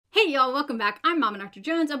Hey y'all, welcome back. I'm Mama Dr.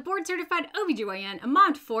 Jones, a board certified OBGYN, a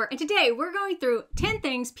mom to 4, and today we're going through 10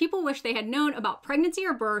 things people wish they had known about pregnancy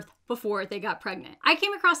or birth before they got pregnant. I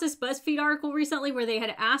came across this Buzzfeed article recently where they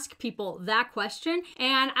had asked people that question,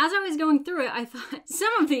 and as I was going through it, I thought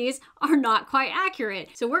some of these are not quite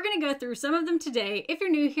accurate. So we're gonna go through some of them today. If you're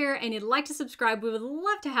new here and you'd like to subscribe, we would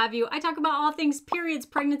love to have you. I talk about all things periods,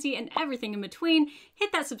 pregnancy, and everything in between.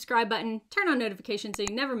 Hit that subscribe button, turn on notifications so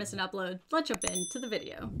you never miss an upload. Let's jump into the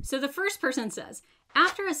video. So the first person says,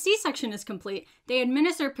 after a C-section is complete, they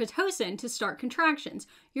administer Pitocin to start contractions.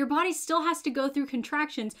 Your body still has to go through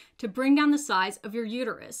contractions to bring down the size of your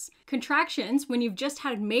uterus. Contractions, when you've just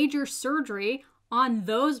had major surgery on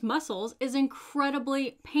those muscles, is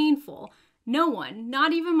incredibly painful. No one,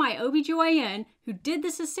 not even my OBGYN who did the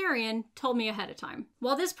cesarean, told me ahead of time.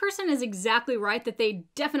 While this person is exactly right that they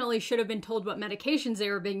definitely should have been told what medications they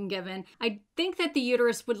were being given, I think that the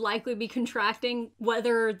uterus would likely be contracting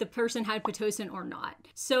whether the person had Pitocin or not.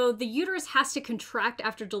 So the uterus has to contract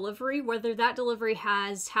after delivery, whether that delivery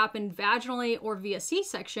has happened vaginally or via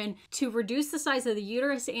C-section, to reduce the size of the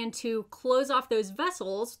uterus and to close off those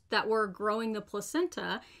vessels that were growing the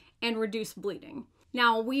placenta and reduce bleeding.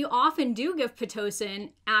 Now, we often do give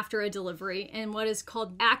Pitocin after a delivery in what is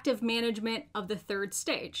called active management of the third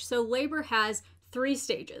stage. So labor has 3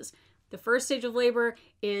 stages. The first stage of labor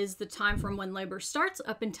is the time from when labor starts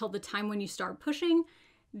up until the time when you start pushing.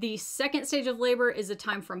 The second stage of labor is a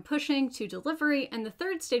time from pushing to delivery, and the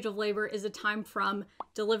third stage of labor is a time from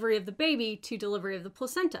delivery of the baby to delivery of the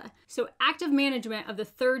placenta. So active management of the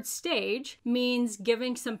third stage means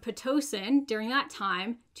giving some Pitocin during that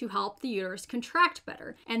time to help the uterus contract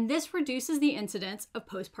better. And this reduces the incidence of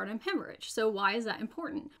postpartum hemorrhage. So why is that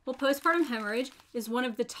important? Well, postpartum hemorrhage is one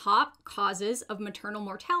of the top causes of maternal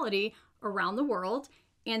mortality around the world,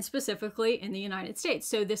 and specifically in the United States.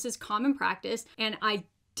 So this is common practice, and I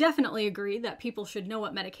definitely agree that people should know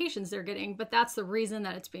what medications they're getting, but that's the reason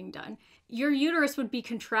that it's being done. Your uterus would be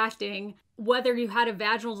contracting whether you had a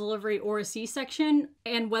vaginal delivery or a C-section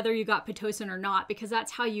and whether you got Pitocin or not, because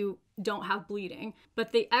that's how you don't have bleeding.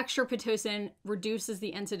 But the extra Pitocin reduces the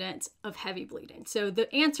incidence of heavy bleeding. So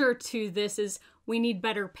the answer to this is we need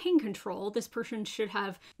better pain control. This person should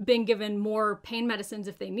have been given more pain medicines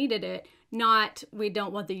if they needed it, not we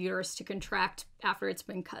don't want the uterus to contract after it's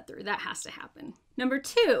been cut through. That has to happen. Number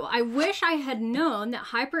 2, I wish I had known that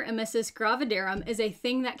hyperemesis gravidarum is a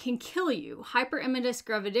thing that can kill you. Hyperemesis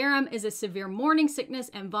gravidarum is a severe morning sickness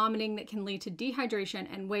and vomiting that can lead to dehydration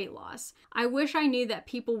and weight loss. I wish I knew that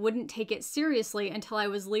people wouldn't take it seriously until I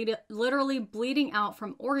was literally bleeding out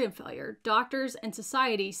from organ failure. Doctors and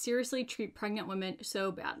society seriously treat pregnant women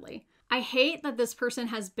so badly. I hate that this person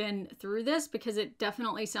has been through this because it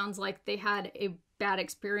definitely sounds like they had a bad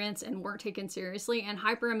experience and weren't taken seriously. And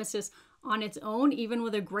hyperemesis on its own, even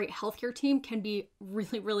with a great healthcare team, can be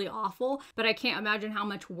really, really awful. But I can't imagine how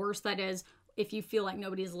much worse that is if you feel like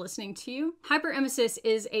nobody's listening to you. Hyperemesis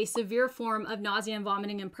is a severe form of nausea and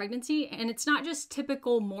vomiting in pregnancy, and it's not just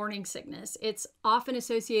typical morning sickness. It's often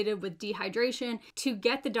associated with dehydration. To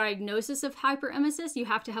get the diagnosis of hyperemesis, you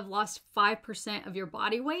have to have lost 5% of your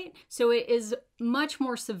body weight. So it is much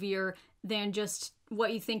more severe than just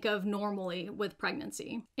what you think of normally with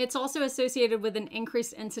pregnancy. It's also associated with an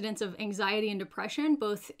increased incidence of anxiety and depression,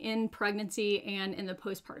 both in pregnancy and in the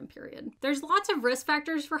postpartum period. There's lots of risk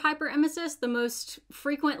factors for hyperemesis. The most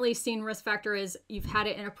frequently seen risk factor is you've had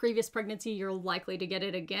it in a previous pregnancy, you're likely to get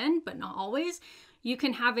it again, but not always. You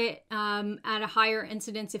can have it at a higher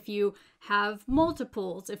incidence if you have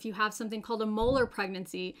multiples, if you have something called a molar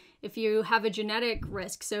pregnancy, if you have a genetic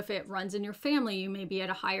risk. So if it runs in your family, you may be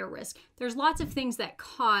at a higher risk. There's lots of things that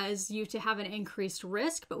cause you to have an increased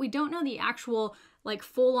risk, but we don't know the actual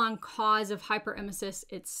full-on cause of hyperemesis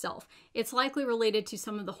itself. It's likely related to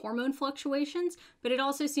some of the hormone fluctuations, but it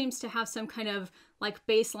also seems to have some kind of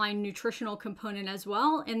baseline nutritional component as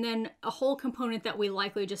well, and then a whole component that we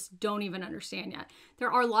likely just don't even understand yet.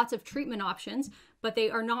 There are lots of treatment options, but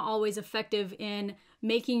they are not always effective in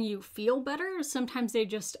making you feel better. Sometimes they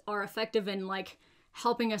just are effective in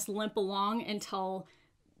helping us limp along until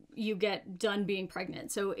you get done being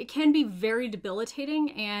pregnant. So it can be very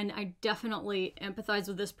debilitating, and I definitely empathize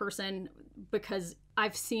with this person because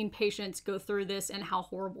I've seen patients go through this and how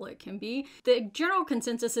horrible it can be. The general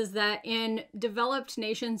consensus is that in developed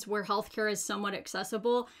nations where healthcare is somewhat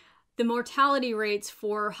accessible, the mortality rates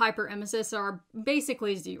for hyperemesis are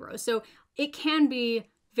basically 0. So it can be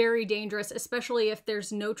very dangerous, especially if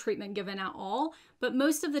there's no treatment given at all. But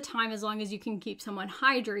most of the time, as long as you can keep someone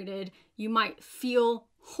hydrated, you might feel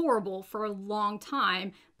horrible for a long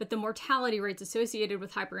time, but the mortality rates associated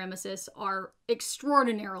with hyperemesis are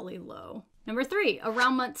extraordinarily low. Number 3,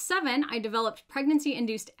 around month 7, I developed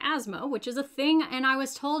pregnancy-induced asthma, which is a thing, and I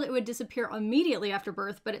was told it would disappear immediately after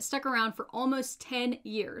birth, but it stuck around for almost 10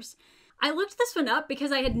 years. I looked this one up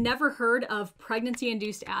because I had never heard of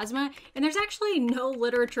pregnancy-induced asthma, and there's actually no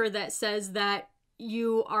literature that says that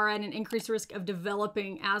you are at an increased risk of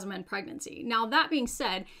developing asthma in pregnancy. Now, that being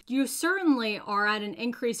said, you certainly are at an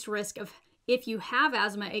increased risk of, if you have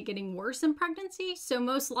asthma, it getting worse in pregnancy. So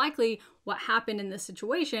most likely what happened in this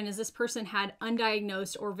situation is this person had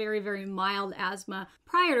undiagnosed or very, very mild asthma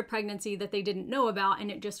prior to pregnancy that they didn't know about,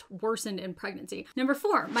 and it just worsened in pregnancy. Number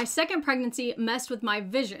 4, my second pregnancy messed with my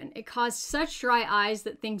vision. It caused such dry eyes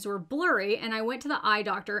that things were blurry, and I went to the eye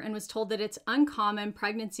doctor and was told that it's uncommon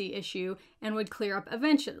pregnancy issue and would clear up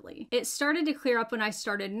eventually. It started to clear up when I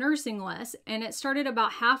started nursing less, and it started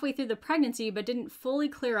about halfway through the pregnancy but didn't fully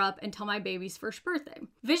clear up until my baby's first birthday.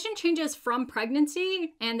 Vision changes from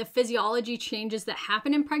pregnancy and the physiology changes that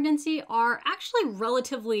happen in pregnancy are actually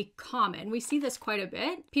relatively common. We see this quite a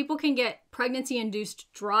bit. People can get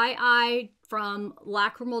pregnancy-induced dry eye from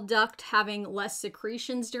lacrimal duct having less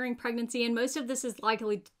secretions during pregnancy, and most of this is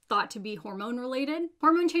likely thought to be hormone related.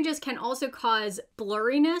 Hormone changes can also cause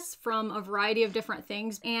blurriness from a variety of different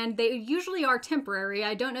things, and they usually are temporary.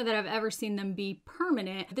 I don't know that I've ever seen them be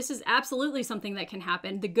permanent. This is absolutely something that can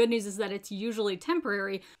happen. The good news is that it's usually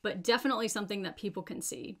temporary, but definitely something that people can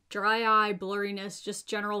see. Dry eye, blurriness, just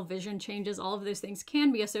general vision changes, all of those things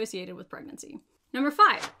can be associated with pregnancy. Number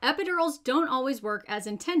 5, epidurals don't always work as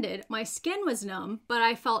intended. My skin was numb, but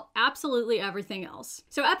I felt absolutely everything else.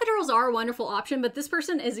 So epidurals are a wonderful option, but this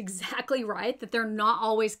person is exactly right that they're not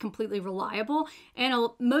always completely reliable, and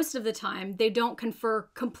most of the time they don't confer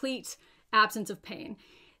complete absence of pain.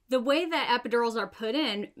 The way that epidurals are put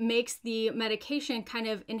in makes the medication kind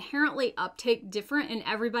of inherently uptake different in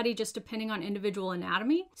everybody, just depending on individual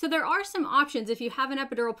anatomy. So there are some options if you have an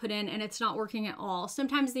epidural put in and it's not working at all.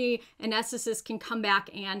 Sometimes the anesthetist can come back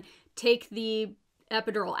and take the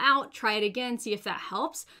epidural out, try it again, see if that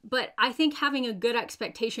helps. But I think having a good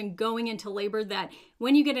expectation going into labor that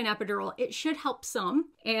when you get an epidural, it should help some.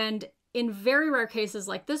 And in very rare cases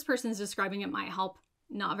like this person's describing, it might help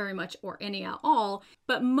not very much or any at all,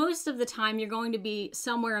 but most of the time you're going to be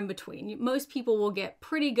somewhere in between. Most people will get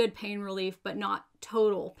pretty good pain relief, but not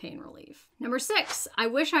total pain relief. Number 6, I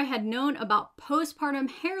wish I had known about postpartum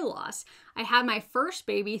hair loss. I had my first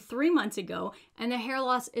baby 3 months ago, and the hair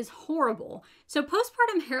loss is horrible. So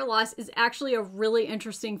postpartum hair loss is actually a really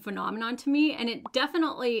interesting phenomenon to me, and it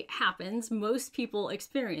definitely happens. Most people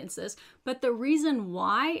experience this, but the reason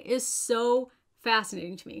why is so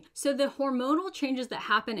fascinating to me. So the hormonal changes that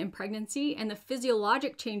happen in pregnancy and the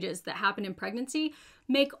physiologic changes that happen in pregnancy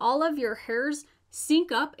make all of your hairs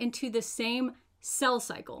sync up into the same cell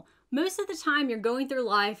cycle. Most of the time you're going through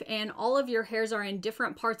life and all of your hairs are in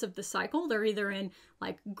different parts of the cycle. They're either in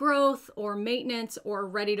like growth or maintenance or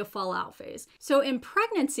ready to fall out phase. So in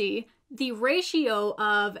pregnancy, the ratio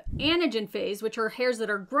of anagen phase, which are hairs that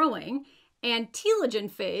are growing, and telogen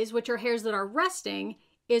phase, which are hairs that are resting,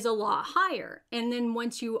 is a lot higher. And then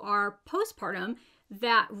once you are postpartum,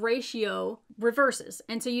 that ratio reverses.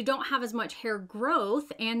 And so you don't have as much hair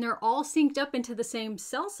growth, and they're all synced up into the same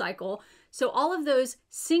cell cycle. So all of those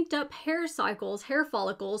synced up hair cycles, hair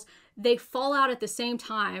follicles, they fall out at the same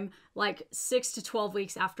time, like 6 to 12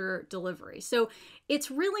 weeks after delivery. So it's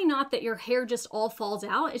really not that your hair just all falls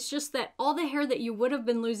out. It's just that all the hair that you would have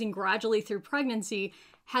been losing gradually through pregnancy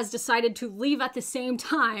has decided to leave at the same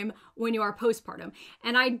time when you are postpartum.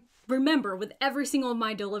 And I remember with every single of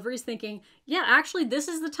my deliveries thinking, yeah, actually this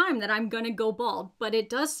is the time that I'm gonna go bald, but it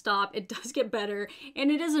does stop, it does get better,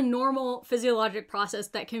 and it is a normal physiologic process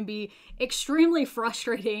that can be extremely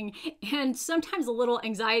frustrating and sometimes a little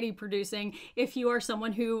anxiety producing if you are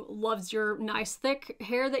someone who loves your nice thick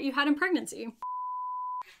hair that you had in pregnancy.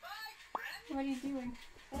 What are you doing?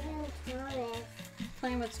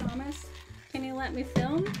 Playing with Thomas. Can you let me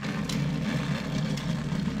film?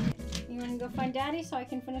 You want to go find Daddy so I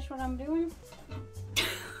can finish what I'm doing?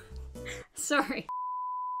 Sorry.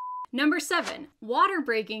 Number 7, water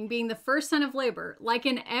breaking being the first sign of labor, like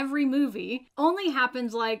in every movie, only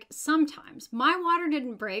happens like sometimes. My water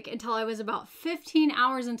didn't break until I was about 15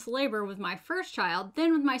 hours into labor with my first child.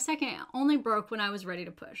 Then with my second, it only broke when I was ready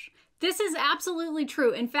to push. This is absolutely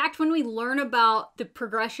true. In fact, when we learn about the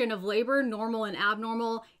progression of labor, normal and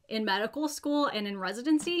abnormal, in medical school and in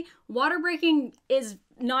residency, water breaking is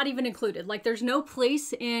not even included. Like there's no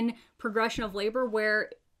place in progression of labor where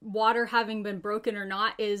water having been broken or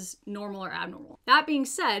not is normal or abnormal. That being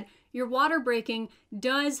said, Your water breaking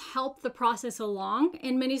does help the process along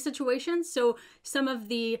in many situations. So some of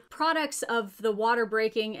the products of the water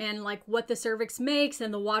breaking and like what the cervix makes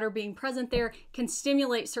and the water being present there can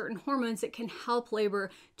stimulate certain hormones that can help labor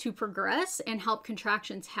to progress and help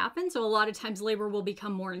contractions happen. So a lot of times labor will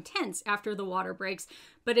become more intense after the water breaks,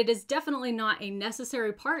 but it is definitely not a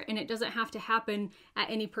necessary part, and it doesn't have to happen at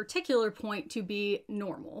any particular point to be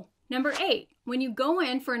normal. Number 8, when you go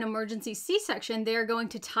in for an emergency C-section, they are going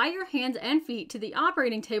to tie your hands and feet to the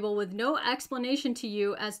operating table with no explanation to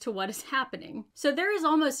you as to what is happening. So there is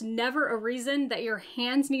almost never a reason that your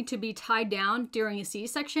hands need to be tied down during a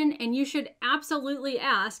C-section, and you should absolutely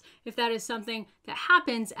ask if that is something that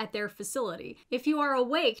happens at their facility. If you are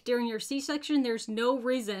awake during your C-section, there's no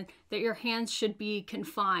reason that your hands should be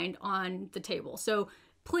confined on the table. So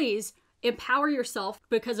please, empower yourself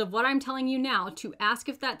because of what I'm telling you now to ask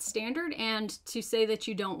if that's standard and to say that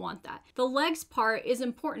you don't want that. The legs part is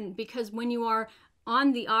important because when you are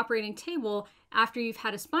on the operating table, after you've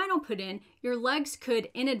had a spinal put in, your legs could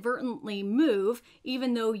inadvertently move,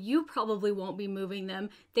 even though you probably won't be moving them.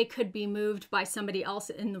 They could be moved by somebody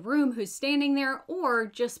else in the room who's standing there, or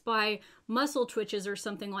just by muscle twitches or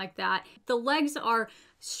something like that. The legs are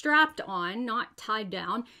strapped on, not tied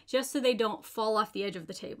down, just so they don't fall off the edge of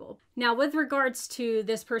the table. Now, with regards to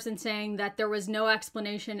this person saying that there was no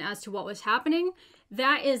explanation as to what was happening,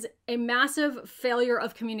 that is a massive failure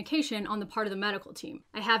of communication on the part of the medical team.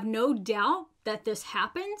 I have no doubt that this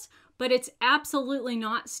happens, but it's absolutely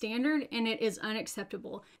not standard and it is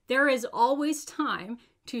unacceptable. There is always time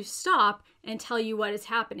to stop and tell you what is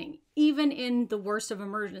happening, even in the worst of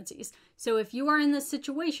emergencies. So if you are in this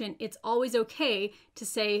situation, it's always okay to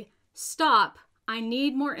say, stop, I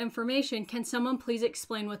need more information. Can someone please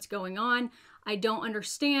explain what's going on? I don't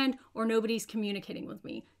understand, or nobody's communicating with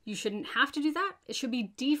me. You shouldn't have to do that. It should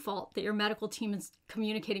be default that your medical team is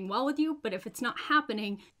communicating well with you, but if it's not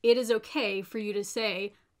happening, it is okay for you to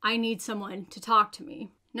say, I need someone to talk to me.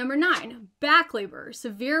 Number 9, back labor.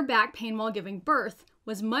 Severe back pain while giving birth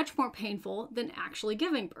was much more painful than actually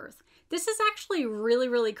giving birth. This is actually really,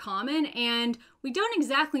 really common, and we don't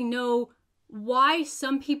exactly know why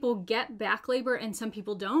some people get back labor and some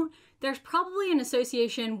people don't. There's probably an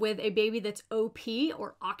association with a baby that's OP,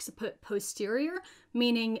 or occiput posterior,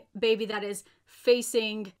 meaning baby that is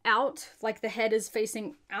facing out, like the head is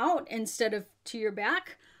facing out instead of to your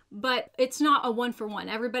back. But it's not a one-for-one.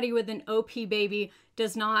 Everybody with an OP baby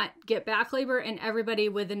does not get back labor, and everybody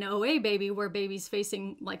with an OA baby, where baby's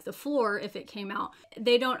facing like the floor if it came out,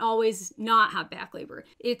 they don't always not have back labor.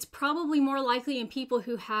 It's probably more likely in people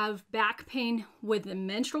who have back pain with the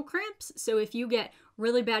menstrual cramps. So if you get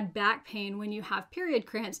really bad back pain when you have period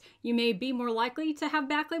cramps, you may be more likely to have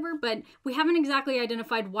back labor, but we haven't exactly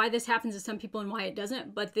identified why this happens to some people and why it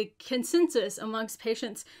doesn't. But the consensus amongst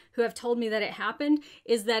patients who have told me that it happened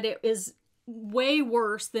is that it is way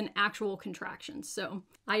worse than actual contractions. So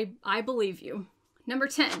I believe you. Number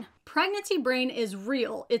 10, pregnancy brain is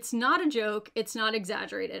real. It's not a joke. It's not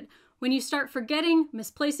exaggerated. When you start forgetting,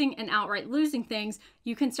 misplacing, and outright losing things,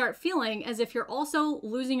 you can start feeling as if you're also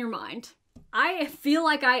losing your mind. I feel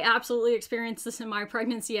like I absolutely experienced this in my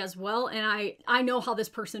pregnancy as well, and I know how this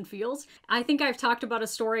person feels. I think I've talked about a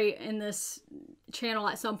story in this channel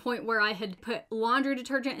at some point where I had put laundry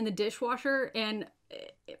detergent in the dishwasher, and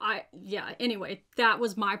anyway, that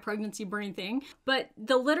was my pregnancy brain thing. But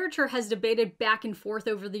the literature has debated back and forth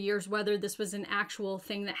over the years whether this was an actual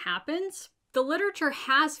thing that happens. The literature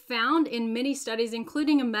has found in many studies,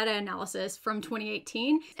 including a meta-analysis from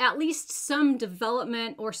 2018, at least some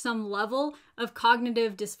development or some level of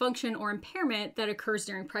cognitive dysfunction or impairment that occurs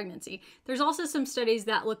during pregnancy. There's also some studies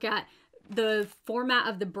that look at the format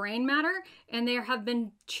of the brain matter, and there have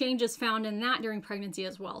been changes found in that during pregnancy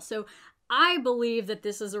as well. So I believe that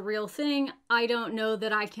this is a real thing. I don't know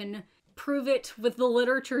that I can prove it with the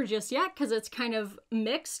literature just yet because it's kind of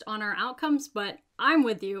mixed on our outcomes, but I'm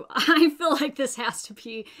with you. I feel like this has to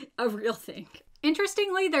be a real thing.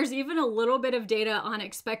 Interestingly, there's even a little bit of data on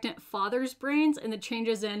expectant fathers' brains and the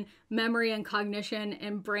changes in memory and cognition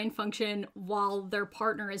and brain function while their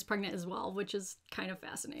partner is pregnant as well, which is kind of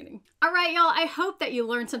fascinating. All right, y'all, I hope that you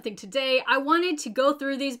learned something today. I wanted to go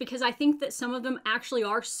through these because I think that some of them actually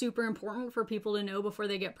are super important for people to know before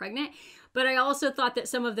they get pregnant, but I also thought that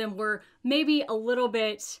some of them were maybe a little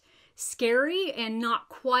bit scary and not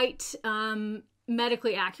quite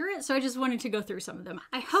medically accurate, so I just wanted to go through some of them.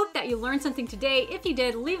 I hope that you learned something today. If you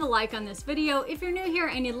did, leave a like on this video. If you're new here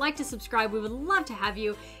and you'd like to subscribe, we would love to have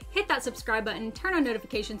you. Hit that subscribe button, turn on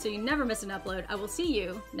notifications so you never miss an upload. I will see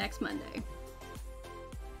you next Monday.